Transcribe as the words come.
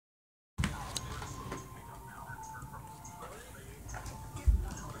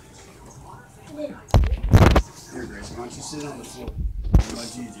Why don't you sit on the floor?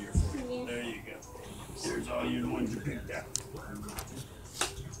 Much easier for you. Yeah. There you go. There's all your ones you picked out.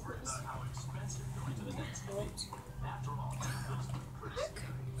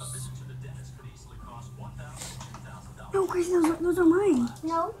 No, Chris, those are mine.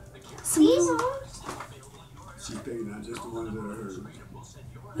 No. These are. She's picking out just the ones that are hers.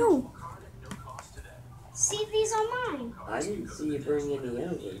 No. See, these are mine. I didn't see you bring any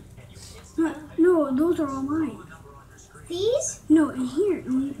over. No, those are all mine. These? No, in here,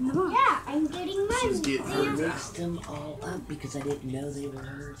 in the box. Yeah, I'm getting mine. She's getting I hers. mixed them all up because I didn't know they were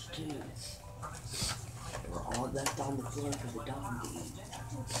hers too. They were all left on the floor for the dog to eat.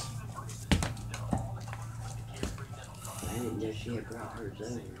 I didn't know she had brought hers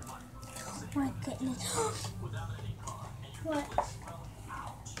over. My goodness. What?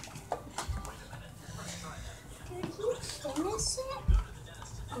 Did you finish it?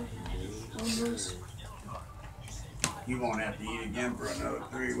 Almost. You won't have to eat again for another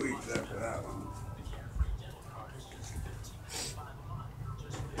 3 weeks after that one.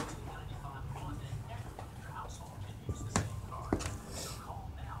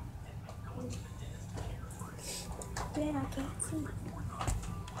 Yeah, I can't see.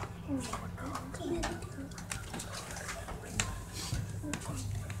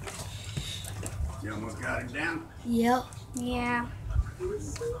 You almost got it down? Yep. Yeah.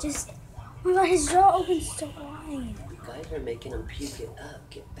 Just, oh my God, his jaw opens so wide. You guys are making them puke it up.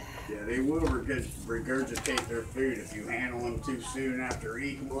 Get back. Yeah, they will regurgitate their food if you handle them too soon after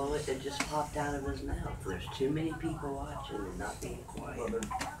eating. Well, it just popped out of his mouth. There's too many people watching and not being quiet. Well,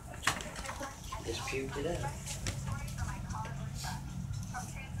 Just puked it up.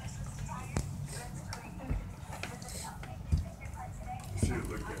 you should have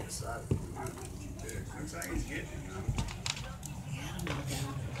looked at the side of the mouth. Looks like he's getting it now.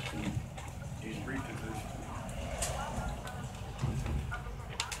 He's reaching this.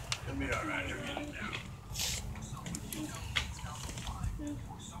 It'll be all right. He'll get it down.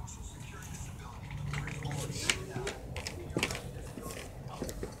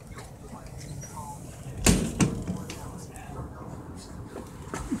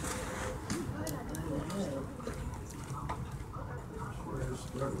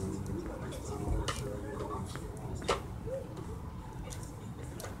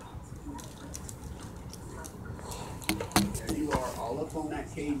 There you are, all up on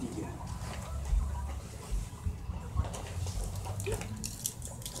that cage again.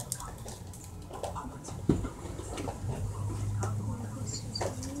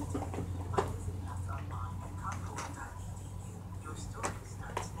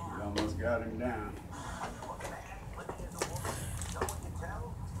 You almost got him down.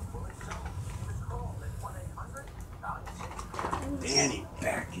 Danny,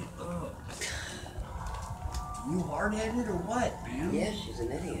 back it up. You hard-headed or what, man? Yeah, she's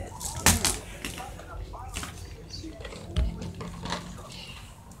an idiot.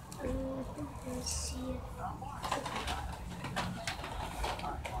 Let's see.